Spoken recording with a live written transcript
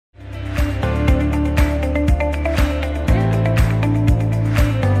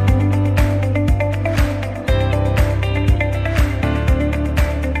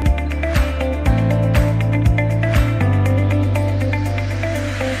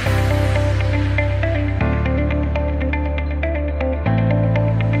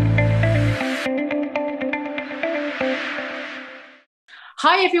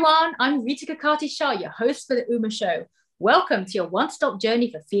Hi everyone, I'm Rita Kakati Shah, your host for the UMA Show. Welcome to your one-stop journey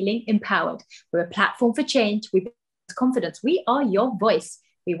for feeling empowered. We're a platform for change. We build confidence. We are your voice.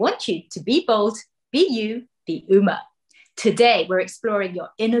 We want you to be bold, be you, be UMA. Today, we're exploring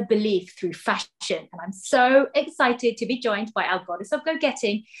your inner belief through fashion. And I'm so excited to be joined by our goddess of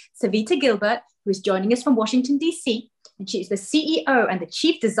go-getting, Savita Gilbert, who is joining us from Washington, D.C. And she's the CEO and the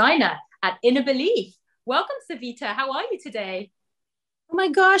chief designer at Inner Belief. Welcome, Savita. How are you today? Oh my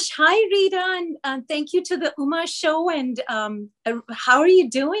gosh. Hi, Rita. And thank you to the UMA show. And how are you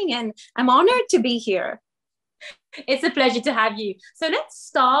doing? And I'm honored to be here. It's a pleasure to have you. So let's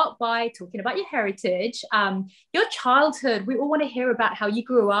start by talking about your heritage, your childhood. We all want to hear about how you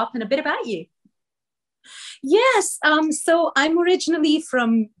grew up and a bit about you. Yes. So I'm originally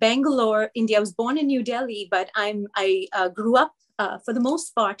from Bangalore, India. I was born in New Delhi, but I grew up for the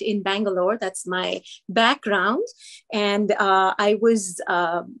most part in Bangalore. That's my background. And I was,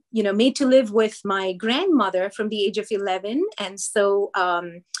 made to live with my grandmother from the age of 11. And so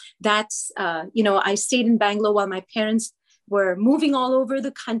I stayed in Bangalore while my parents were moving all over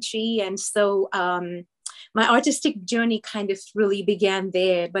the country. And so my artistic journey kind of really began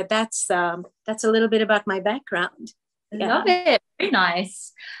there. But that's a little bit about my background. Yeah. Love it. Very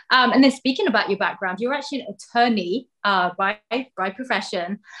nice. And then speaking about your background, you're actually an attorney by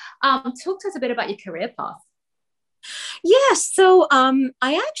profession. Talk to us a bit about your career path. Yes. So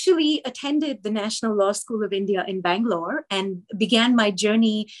I actually attended the National Law School of India in Bangalore and began my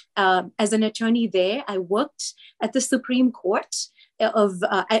journey as an attorney there. I worked at the Supreme Court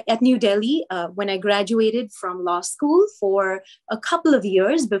at New Delhi when I graduated from law school for a couple of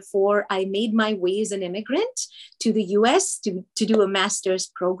years before I made my way as an immigrant to the US to do a master's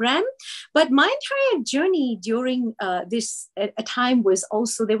program. But my entire journey during this time was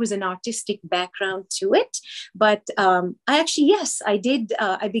also, there was an artistic background to it. But I did.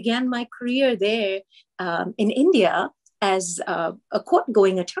 I began my career there in India as a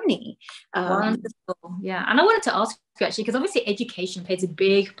court-going attorney. Wonderful. Yeah. And I wanted to ask you actually, because obviously education plays a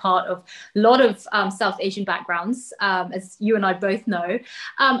big part of a lot of South Asian backgrounds, as you and I both know.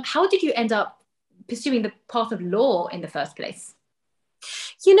 How did you end up pursuing the path of law in the first place?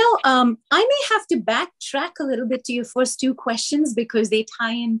 I may have to backtrack a little bit to your first two questions because they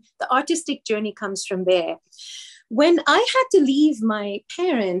tie in, the artistic journey comes from there. When I had to leave my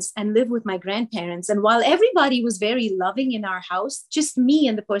parents and live with my grandparents, and while everybody was very loving in our house, just me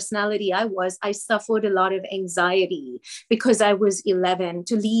and the personality I suffered a lot of anxiety because I was 11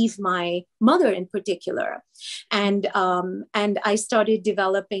 to leave my mother in particular. And I started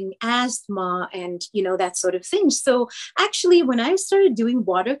developing asthma and, that sort of thing. So actually, when I started doing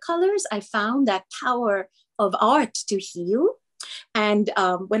watercolors, I found that power of art to heal. And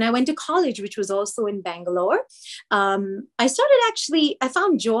when I went to college, which was also in Bangalore, I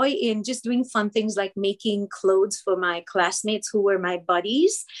found joy in just doing fun things like making clothes for my classmates who were my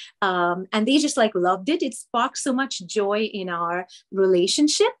buddies. And they just loved it. It sparked so much joy in our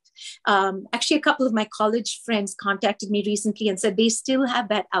relationship. Actually, a couple of my college friends contacted me recently and said they still have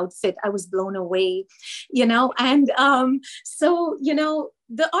that outfit. I was blown away, and so,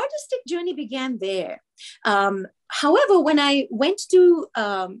 the artistic journey began there. However, when I went to,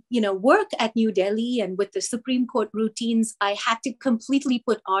 work at New Delhi and with the Supreme Court routines, I had to completely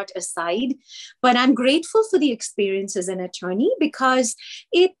put art aside. But I'm grateful for the experience as an attorney because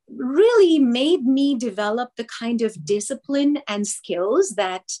it really made me develop the kind of discipline and skills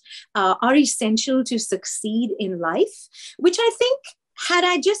that are essential to succeed in life, which I think had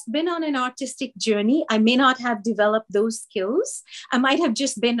I just been on an artistic journey, I may not have developed those skills. I might have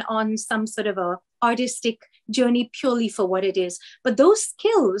just been on some sort of a artistic journey purely for what it is. But those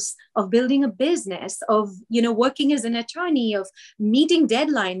skills of building a business, of, working as an attorney, of meeting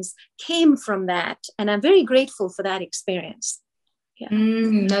deadlines came from that. And I'm very grateful for that experience. Yeah.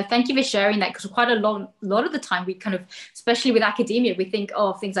 No, thank you for sharing that, because quite a lot of the time we kind of, especially with academia, we think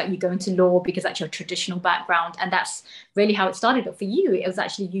of things like you go into law because that's your traditional background, and that's really how it started. But for you, it was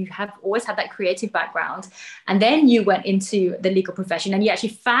actually, you have always had that creative background, and then you went into the legal profession and you actually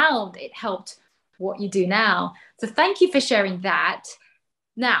found it helped what you do now. So thank you for sharing that.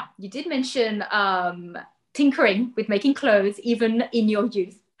 Now, you did mention tinkering with making clothes even in your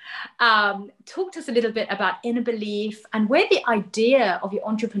youth. Talk to us a little bit about Inner Belief and where the idea of your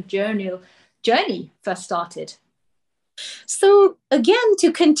entrepreneurial journey first started. So again,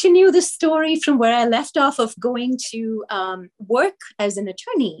 to continue the story from where I left off of going to work as an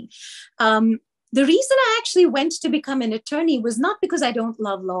attorney, the reason I actually went to become an attorney was not because I don't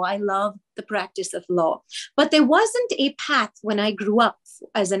love law. I love the practice of law. But there wasn't a path when I grew up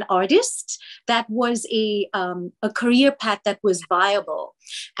as an artist that was a career path that was viable.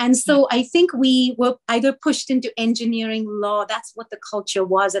 And so I think we were either pushed into engineering, law. That's what the culture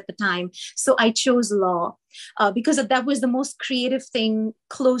was at the time. So I chose law because that was the most creative thing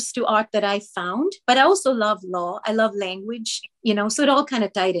close to art that I found. But I also love law. I love language, you know, so it all kind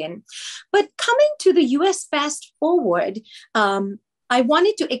of tied in. But coming to the US fast forward, I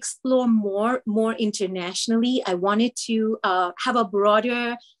wanted to explore more internationally. I wanted to have a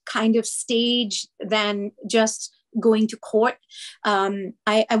broader kind of stage than just going to court.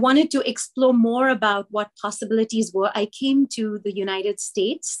 I wanted to explore more about what possibilities were. I came to the United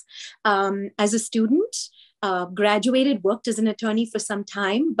States as a student, graduated, worked as an attorney for some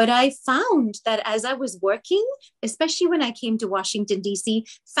time. But I found that as I was working, especially when I came to Washington, D.C.,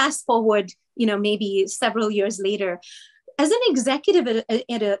 fast forward, you know, maybe several years later, as an executive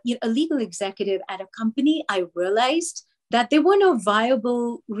at a legal executive at a company, I realized that there were no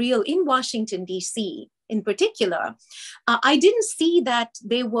viable real in Washington, D.C. in particular. I didn't see that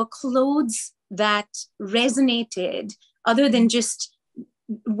there were clothes that resonated other than just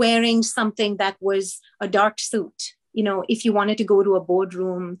wearing something that was a dark suit. You know, if you wanted to go to a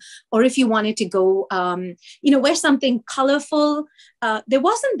boardroom or if you wanted to go, wear something colorful, there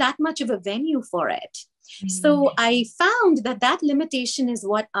wasn't that much of a venue for it. So I found that limitation is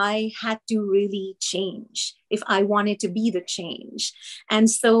what I had to really change if I wanted to be the change. And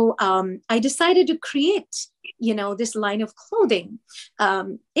so I decided to create, you know, this line of clothing.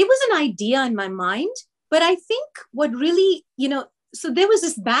 It was an idea in my mind, but I think what really, you know, so there was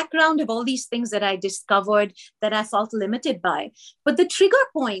this background of all these things that I discovered that I felt limited by. But the trigger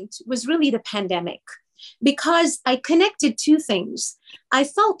point was really the pandemic, because I connected two things. I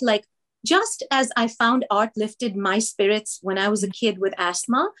felt like, just as I found art lifted my spirits when I was a kid with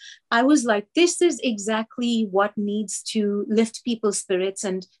asthma, I was like, this is exactly what needs to lift people's spirits,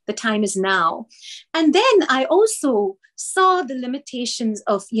 and the time is now. And then I also saw the limitations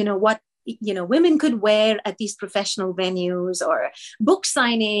of, you know, what, you know, women could wear at these professional venues or book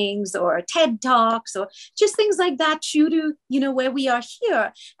signings or TED Talks or just things like that, true to, you know, where we are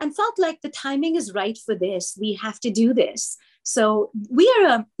here, and felt like the timing is right for this. We have to do this. So we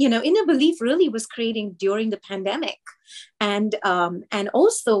are, Inner Belief really was creating during the pandemic. And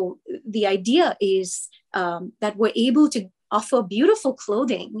also the idea is that we're able to offer beautiful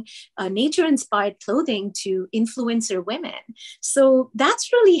clothing, nature-inspired clothing to influencer women. So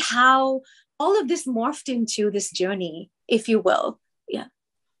that's really how all of this morphed into this journey, if you will. Yeah.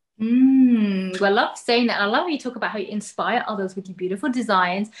 Well, I love saying that. And I love how you talk about how you inspire others with your beautiful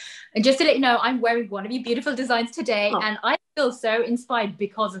designs. And just to let you know, I'm wearing one of your beautiful designs today, and I feel so inspired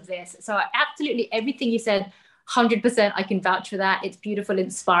because of this. So absolutely everything you said, 100%, I can vouch for that. It's beautiful,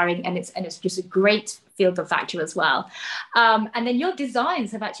 inspiring, and it's just a great field of factor as well. And then your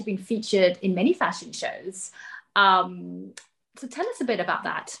designs have actually been featured in many fashion shows. So tell us a bit about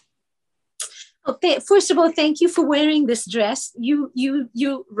that. Okay, first of all, thank you for wearing this dress. You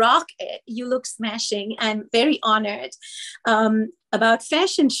rock it. You look smashing. I'm very honored. About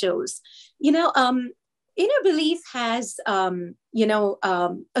fashion shows, Inner Belief has,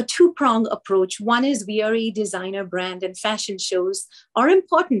 a two-pronged approach. One is we are a designer brand, and fashion shows are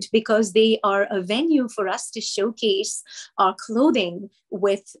important because they are a venue for us to showcase our clothing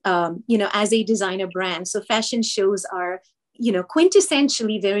with, as a designer brand. So fashion shows are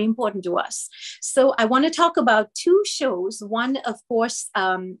quintessentially very important to us. So I want to talk about two shows. One, of course,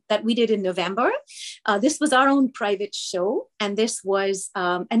 that we did in November. This was our own private show. And this was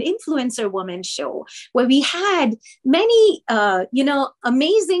an influencer woman show where we had many,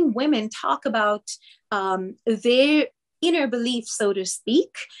 amazing women talk about their inner belief, so to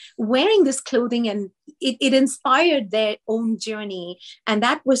speak, wearing this clothing, and it inspired their own journey. And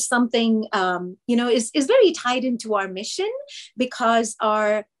that was something, is very tied into our mission, because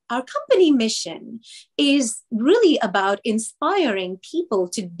our company mission is really about inspiring people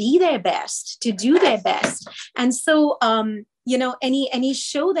to be their best, to do their best. And so, any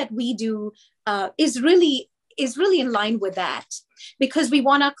show that we do is really in line with that, because we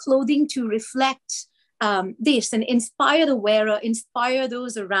want our clothing to reflect this and inspire the wearer, inspire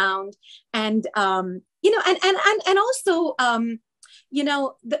those around, and also,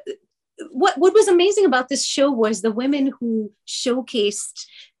 what was amazing about this show was the women who showcased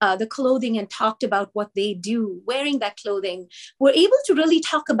the clothing and talked about what they do wearing that clothing were able to really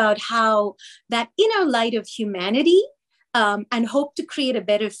talk about how that inner light of humanity and hope to create a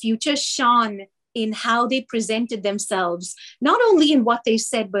better future shone in how they presented themselves, not only in what they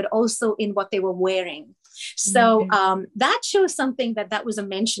said, but also in what they were wearing. So that shows something that was a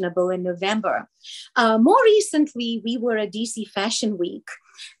mentionable in November. More recently, we were at DC Fashion Week,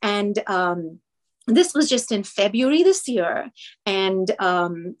 and this was just in February this year. And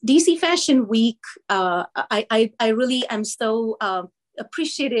DC Fashion Week, I really am so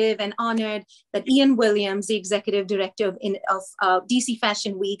appreciative and honored that Ian Williams, the executive director of DC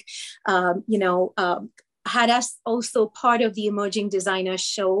Fashion Week, had us also part of the Emerging Designer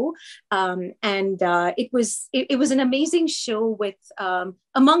Show. And it was an amazing show with,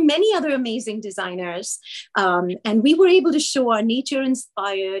 among many other amazing designers. And we were able to show our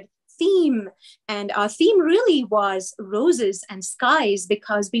nature-inspired theme. And our theme really was roses and skies,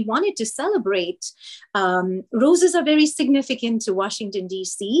 because we wanted to celebrate. Roses are very significant to Washington,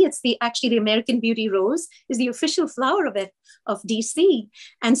 D.C. It's actually the American Beauty rose is the official flower of D.C.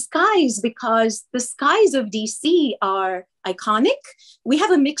 And skies, because the skies of D.C. are iconic. We have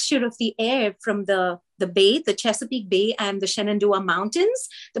a mixture of the air from the Bay, the Chesapeake Bay, and the Shenandoah Mountains.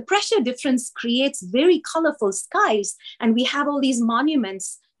 The pressure difference creates very colorful skies. And we have all these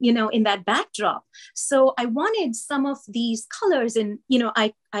monuments, in that backdrop. So I wanted some of these colors, and,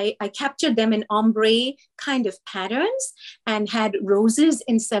 I captured them in ombre kind of patterns, and had roses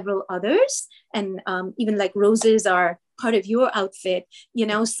in several others. And even like roses are part of your outfit,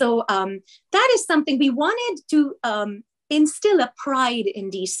 So that is something we wanted to instill a pride in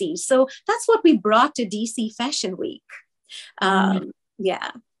DC. So that's what we brought to DC Fashion Week.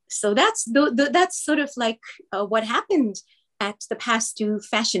 Yeah. So that's sort of like what happened at the past 2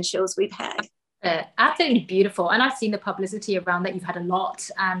 fashion shows we've had. Absolutely beautiful. And I've seen the publicity around that. You've had a lot,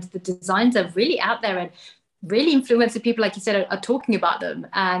 and the designs are really out there and really influential. People, like you said, are talking about them,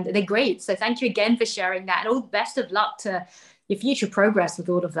 and they're great. So thank you again for sharing that, and all the best of luck to your future progress with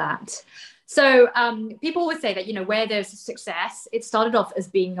all of that. So people always say that, where there's success, it started off as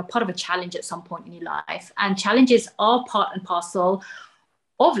being a part of a challenge at some point in your life, and challenges are part and parcel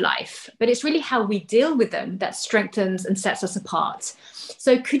of life, but it's really how we deal with them that strengthens and sets us apart.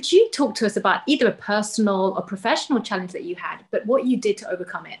 So could you talk to us about either a personal or professional challenge that you had, but what you did to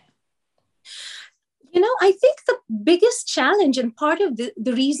overcome it? I think the biggest challenge, and part of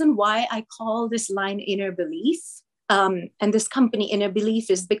the reason why I call this line Inner Belief, and this company Inner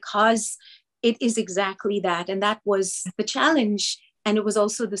Belief, is because it is exactly that. And that was the challenge. And it was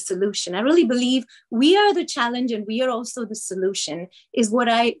also the solution. I really believe we are the challenge and we are also the solution,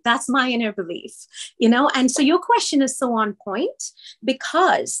 that's my inner belief, And so your question is so on point,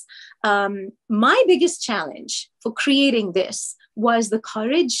 because my biggest challenge for creating this was the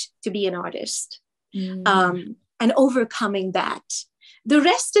courage to be an artist, and overcoming that. The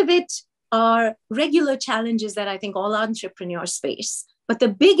rest of it are regular challenges that I think all entrepreneurs face. But the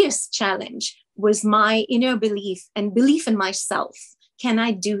biggest challenge was my inner belief and belief in myself. Can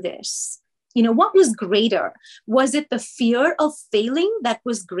I do this? What was greater? Was it the fear of failing that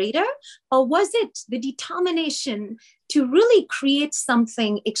was greater? Or was it the determination to really create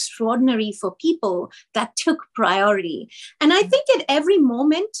something extraordinary for people that took priority? And I think at every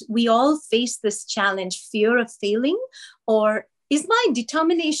moment, we all face this challenge, fear of failing, or is my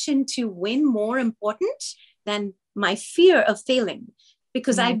determination to win more important than my fear of failing?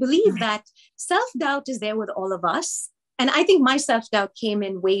 Because I believe that self-doubt is there with all of us. And I think my self-doubt came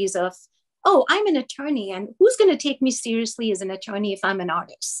in ways of, oh, I'm an attorney, and who's going to take me seriously as an attorney if I'm an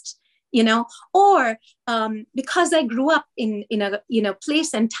artist? Or because I grew up in a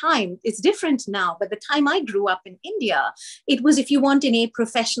place and time, it's different now. But the time I grew up in India, it was, if you want in a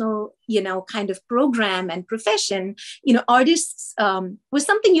professional, kind of program and profession, artists was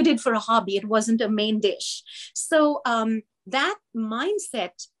something you did for a hobby. It wasn't a main dish. So that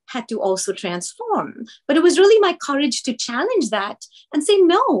mindset had to also transform. But it was really my courage to challenge that and say,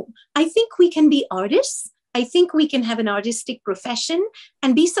 no, I think we can be artists. I think we can have an artistic profession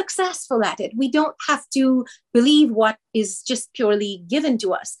and be successful at it. We don't have to believe what is just purely given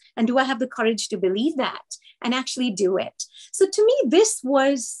to us. And do I have the courage to believe that and actually do it? So to me, this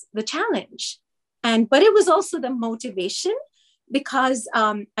was the challenge. But it was also the motivation, because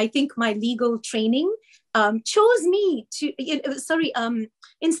I think my legal training chose me to,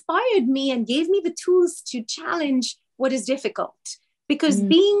 inspired me and gave me the tools to challenge what is difficult. Because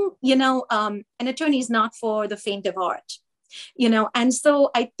being, an attorney is not for the faint of heart, And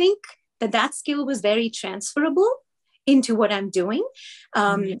so I think that skill was very transferable into what I'm doing,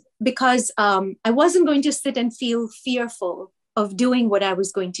 because I wasn't going to sit and feel fearful of doing what I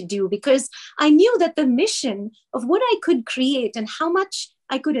was going to do, because I knew that the mission of what I could create and how much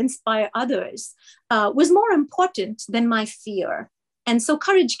I could inspire others was more important than my fear. And so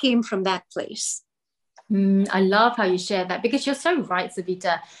courage came from that place. I love how you share that, because you're so right,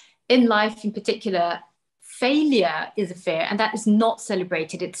 Savita. In life in particular, failure is a fear, and that is not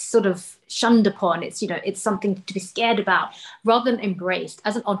celebrated. It's sort of shunned upon. It's, it's something to be scared about rather than embraced.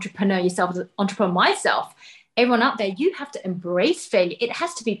 As an entrepreneur yourself, as an entrepreneur myself, everyone out there, you have to embrace failure. It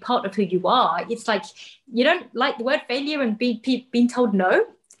has to be part of who you are. It's like, you don't like the word failure and being told no,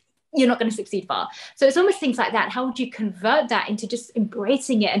 you're not going to succeed far. So it's almost things like that. How would you convert that into just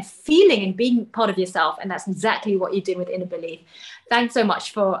embracing it and feeling and being part of yourself? And that's exactly what you're doing with Inner Belief. Thanks so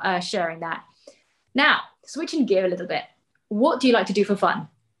much for sharing that. Now, switching gear a little bit, what do you like to do for fun?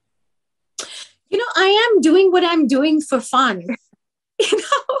 I am doing what I'm doing for fun.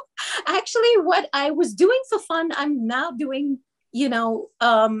 Actually, what I was doing for fun, I'm now doing,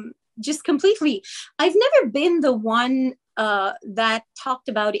 just completely. I've never been the one that talked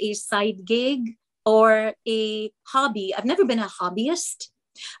about a side gig or a hobby. I've never been a hobbyist.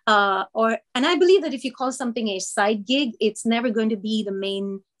 And I believe that if you call something a side gig, it's never going to be the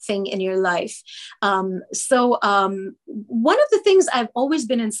main thing in your life. So one of the things I've always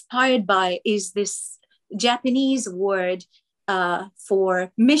been inspired by is this Japanese word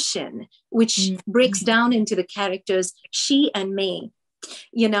for mission, which breaks down into the characters she and May,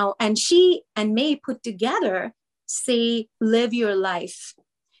 and she and May put together say, live your life,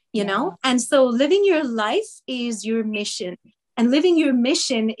 and so living your life is your mission. And living your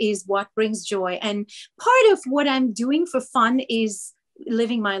mission is what brings joy. And part of what I'm doing for fun is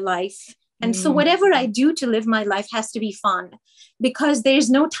living my life. And so whatever I do to live my life has to be fun, because there's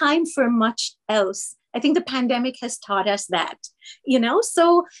no time for much else. I think the pandemic has taught us that,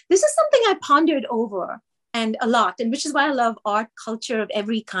 so this is something I pondered over and a lot, and which is why I love art, culture of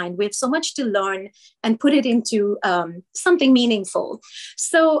every kind. We have so much to learn and put it into something meaningful.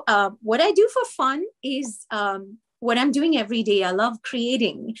 So what I do for fun is what I'm doing every day. I love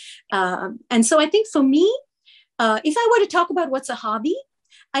creating. And so I think for me, if I were to talk about what's a hobby,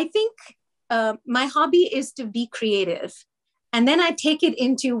 I think my hobby is to be creative. And then I take it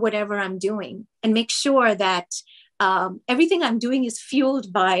into whatever I'm doing and make sure that everything I'm doing is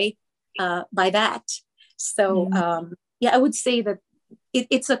fueled by that. So I would say that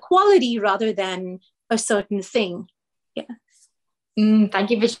it's a quality rather than a certain thing. Yeah. Thank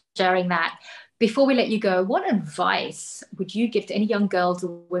you for sharing that. Before we let you go, what advice would you give to any young girls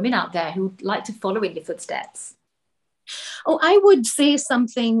or women out there who would like to follow in your footsteps? Oh, I would say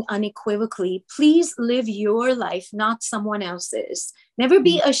something unequivocally. Please live your life, not someone else's. Never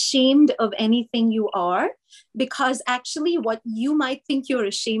be ashamed of anything you are, because actually what you might think you're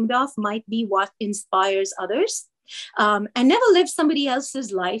ashamed of might be what inspires others. And never live somebody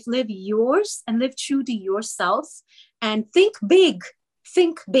else's life. Live yours and live true to yourself, and think big.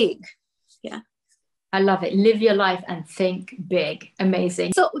 Think big. Yeah. I love it. Live your life and think big.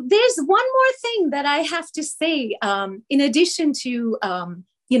 Amazing. So there's one more thing that I have to say, in addition to,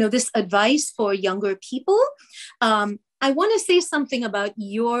 this advice for younger people. I want to say something about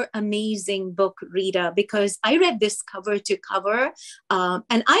your amazing book, Rita, because I read this cover to cover.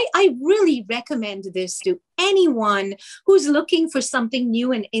 And I really recommend this to anyone who's looking for something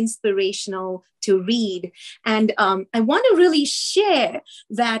new and inspirational to read. And I want to really share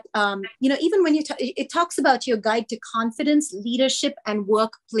that, even when it talks about your guide to confidence, leadership, and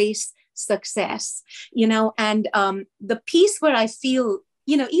workplace success, and the piece where I feel,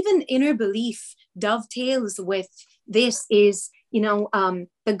 even Inner Belief dovetails with this is, the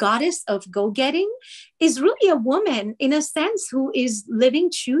goddess of go-getting is really a woman, in a sense, who is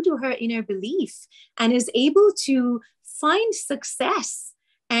living true to her inner belief and is able to find success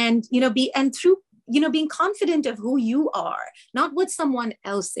and, through being confident of who you are, not what someone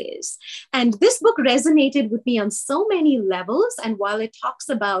else is. And this book resonated with me on so many levels. And while it talks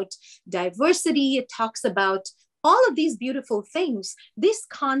about diversity, it talks about all of these beautiful things, this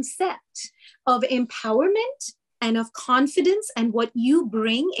concept of empowerment and of confidence and what you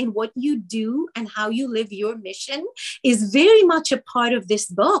bring in what you do and how you live your mission is very much a part of this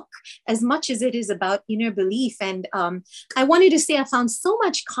book, as much as it is about inner belief. And I wanted to say I found so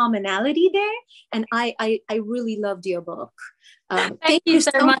much commonality there, and I really loved your book. Thank you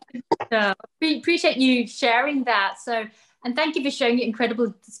so much. We appreciate you sharing that. And thank you for sharing your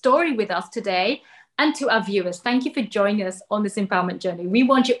incredible story with us today. And to our viewers, thank you for joining us on this empowerment journey. We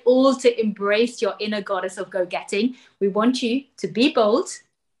want you all to embrace your inner goddess of go-getting. We want you to be bold,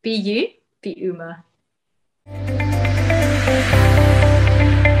 be you, be Uma.